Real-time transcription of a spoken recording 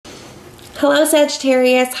Hello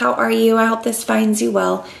Sagittarius, how are you? I hope this finds you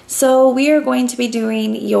well. So we are going to be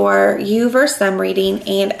doing your you versus them reading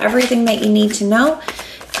and everything that you need to know,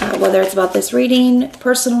 whether it's about this reading,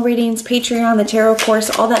 personal readings, Patreon, the tarot course,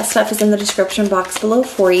 all that stuff is in the description box below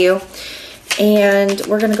for you. And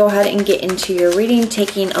we're going to go ahead and get into your reading,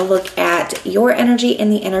 taking a look at your energy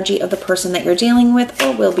and the energy of the person that you're dealing with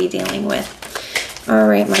or will be dealing with. All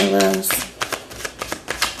right, my loves.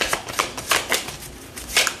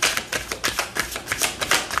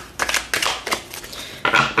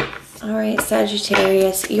 All right,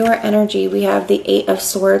 Sagittarius, your energy. We have the Eight of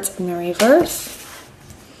Swords in the reverse.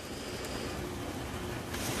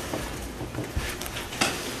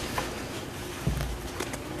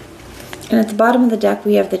 And at the bottom of the deck,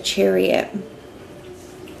 we have the Chariot.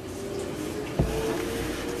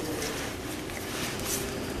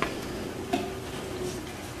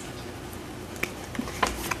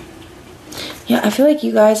 Yeah, I feel like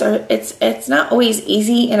you guys are, it's not always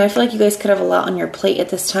easy, and I feel like you guys could have a lot on your plate at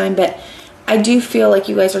this time, but I do feel like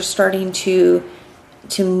you guys are starting to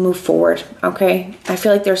move forward, okay? I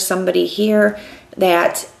feel like there's somebody here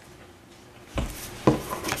that,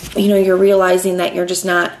 you know, you're realizing that you're just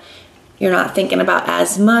not, you're not thinking about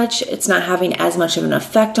as much. It's not having as much of an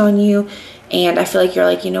effect on you. And I feel like you're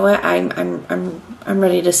like, you know what, I'm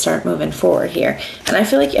ready to start moving forward here. And I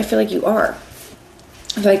feel like you are.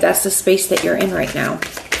 I feel like that's the space that you're in right now.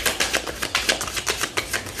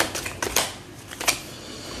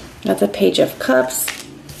 Got the Page of Cups.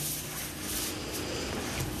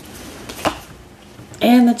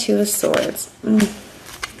 And the Two of Swords.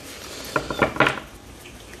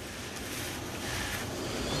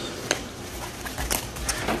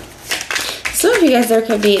 Some of you guys, there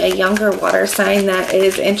could be a younger water sign that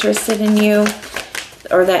is interested in you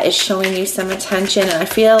or that is showing you some attention. And I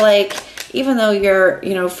feel like even though you're,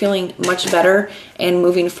 you know, feeling much better and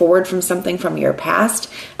moving forward from something from your past,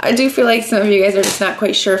 I do feel like some of you guys are just not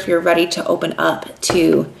quite sure if you're ready to open up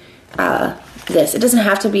to this. It doesn't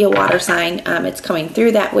have to be a water sign. It's coming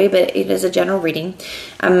through that way, but it is a general reading.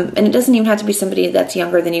 And it doesn't even have to be somebody that's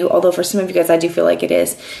younger than you, although for some of you guys, I do feel like it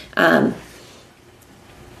is.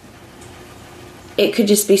 It could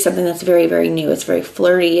just be something that's very, very new. It's very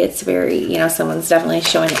flirty. It's very, you know, someone's definitely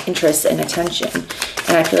showing interest and attention.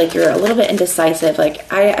 And I feel like you're a little bit indecisive. Like,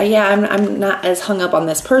 I'm not as hung up on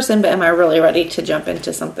this person, but am I really ready to jump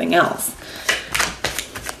into something else?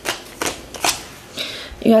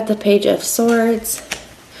 You got the Page of Swords.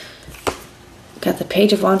 Got the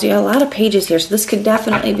Page of Wands. You got a lot of pages here. So this could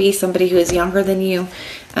definitely be somebody who is younger than you.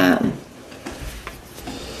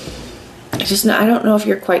 Just I don't know if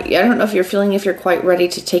you're quite, I don't know if you're feeling if you're quite ready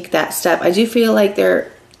to take that step. I do feel like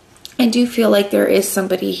there is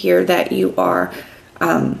somebody here that you are,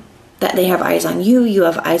 that they have eyes on you, you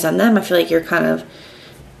have eyes on them. I feel like you're kind of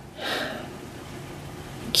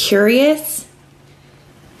curious.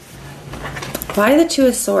 Why the Two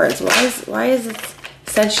of Swords? Why is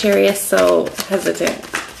Sagittarius so hesitant?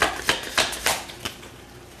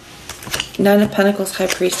 Nine of Pentacles, High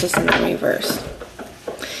Priestess in the reverse.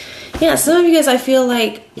 Yeah, some of you guys, I feel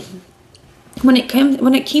like when it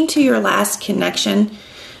came to your last connection,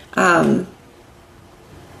 I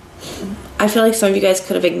feel like some of you guys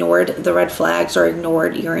could have ignored the red flags or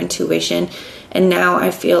ignored your intuition, and now I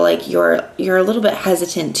feel like you're a little bit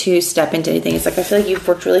hesitant to step into anything. It's like I feel like you've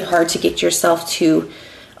worked really hard to get yourself to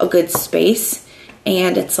a good space,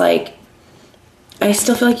 and it's like I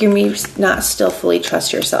still feel like you may not still fully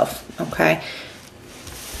trust yourself. Okay.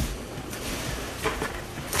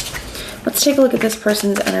 Let's take a look at this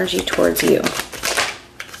person's energy towards you.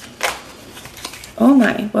 Oh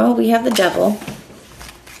my, well, we have the Devil.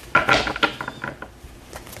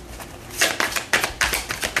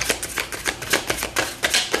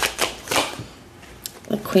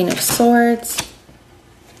 The Queen of Swords.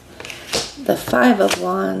 The Five of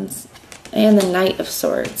Wands. And the Knight of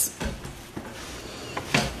Swords.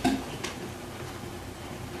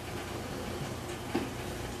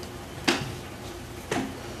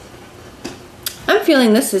 I'm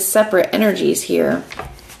feeling this is separate energies here.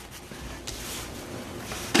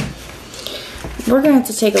 We're going to have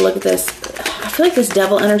to take a look at this. I feel like this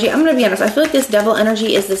Devil energy, I'm going to be honest, I feel like this Devil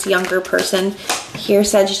energy is this younger person here,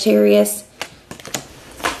 Sagittarius.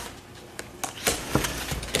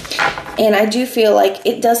 And I do feel like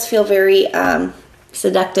it does feel very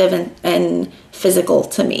seductive and physical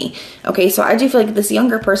to me. Okay, so I do feel like this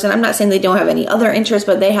younger person, I'm not saying they don't have any other interest,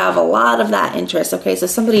 but they have a lot of that interest. Okay, so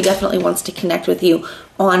somebody definitely wants to connect with you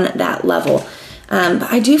on that level.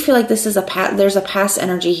 But I do feel like this is there's a past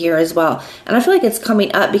energy here as well. And I feel like it's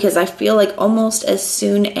coming up because I feel like almost as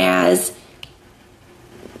soon as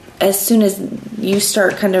as soon as you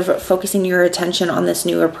start kind of focusing your attention on this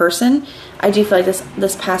newer person, I do feel like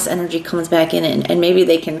this past energy comes back in, and maybe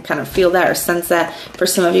they can kind of feel that or sense that. For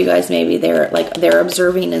some of you guys, maybe they're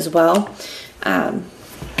observing as well.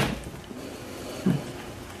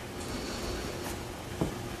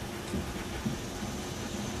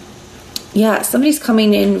 Yeah, somebody else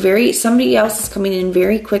is coming in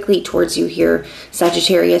very quickly towards you here,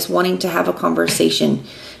 Sagittarius, wanting to have a conversation.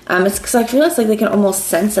 It's because I feel it's like they can almost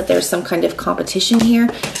sense that there's some kind of competition here.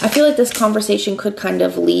 I feel like this conversation could kind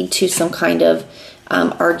of lead to some kind of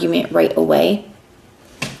argument right away.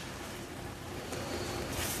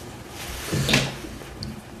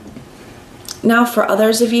 Now, for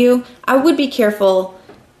others of you, I would be careful.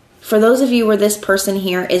 For those of you where this person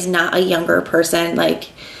here is not a younger person,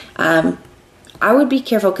 I would be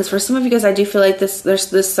careful, because for some of you guys, I do feel like this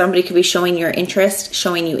somebody could be showing you interest,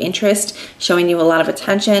 showing you a lot of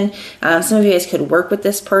attention. Some of you guys could work with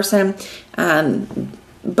this person,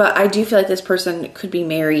 but I do feel like this person could be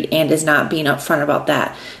married and is not being upfront about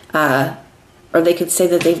that. Or they could say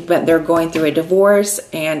that they're going through a divorce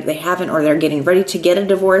and they haven't, or they're getting ready to get a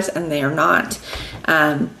divorce and they are not.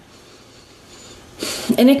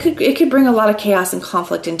 And it could bring a lot of chaos and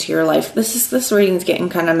conflict into your life. This reading's getting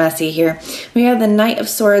kind of messy here. We have the Knight of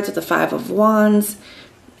Swords with the Five of Wands.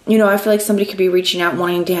 You know, I feel like somebody could be reaching out,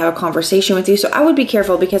 wanting to have a conversation with you. So I would be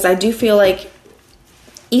careful, because I do feel like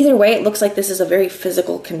either way, it looks like this is a very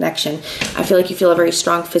physical connection. I feel like you feel a very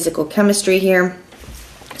strong physical chemistry here.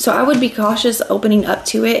 So I would be cautious opening up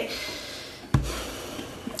to it.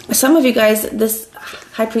 Some of you guys, this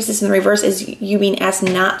High Priestess in the reverse is you being asked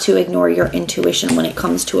not to ignore your intuition when it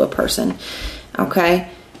comes to a person. Okay?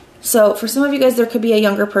 So for some of you guys, there could be a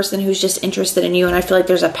younger person who's just interested in you, and I feel like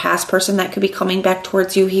there's a past person that could be coming back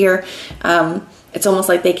towards you here. It's almost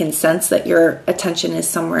like they can sense that your attention is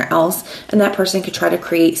somewhere else, and that person could try to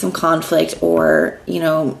create some conflict, or, you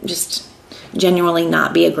know, just genuinely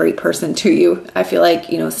not be a great person to you. I feel like,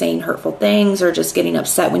 you know, saying hurtful things or just getting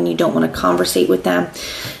upset when you don't want to conversate with them.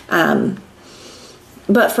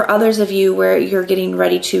 But for others of you where you're getting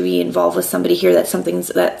ready to be involved with somebody here,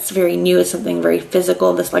 that's very new, it's something very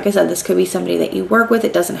physical. This, like I said, this could be somebody that you work with.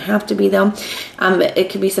 It doesn't have to be them. It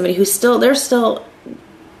could be somebody who's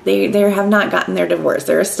they have not gotten their divorce.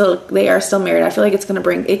 They are still married. I feel like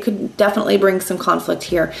it could definitely bring some conflict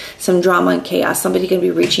here, some drama and chaos. Somebody could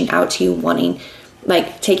be reaching out to you, wanting,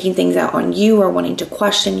 like, taking things out on you, or wanting to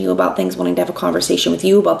question you about things, wanting to have a conversation with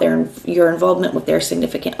you about your involvement with their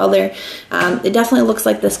significant other. It definitely looks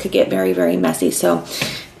like this could get very, very messy. So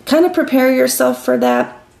kind of prepare yourself for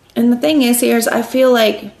that. And the thing is here is, I feel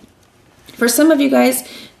like for some of you guys,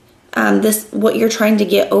 what you're trying to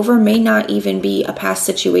get over may not even be a past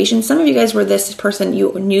situation. Some of you guys where this person,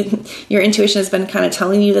 your intuition has been kind of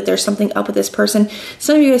telling you that there's something up with this person.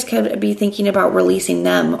 Some of you guys could be thinking about releasing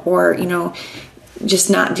them, or, you know,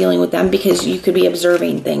 just not dealing with them, because you could be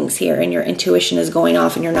observing things here and your intuition is going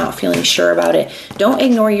off and you're not feeling sure about it. Don't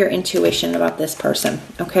ignore your intuition about this person,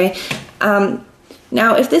 okay?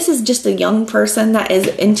 Now, if this is just a young person that is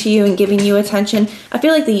into you and giving you attention, I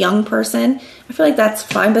feel like the young person, I feel like that's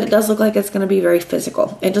fine, but it does look like it's going to be very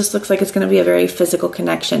physical. It just looks like it's going to be a very physical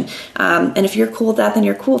connection. And if you're cool with that, then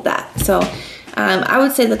you're cool with that. So I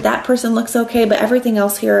would say that person looks okay, but everything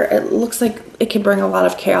else here, it looks like it could bring a lot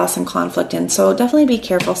of chaos and conflict in. So definitely be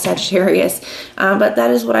careful, Sagittarius. But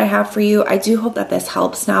that is what I have for you. I do hope that this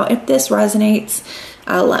helps. Now, if this resonates,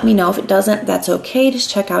 let me know. If it doesn't, that's okay. Just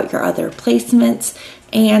check out your other placements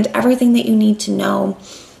and everything that you need to know.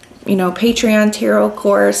 You know, Patreon, tarot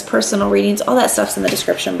course, personal readings, all that stuff's in the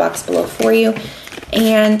description box below for you.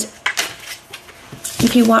 And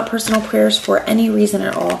if you want personal prayers for any reason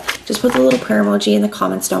at all, just put the little prayer emoji in the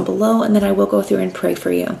comments down below, and then I will go through and pray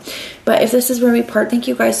for you. But if this is where we part, thank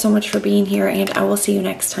you guys so much for being here, and I will see you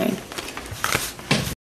next time.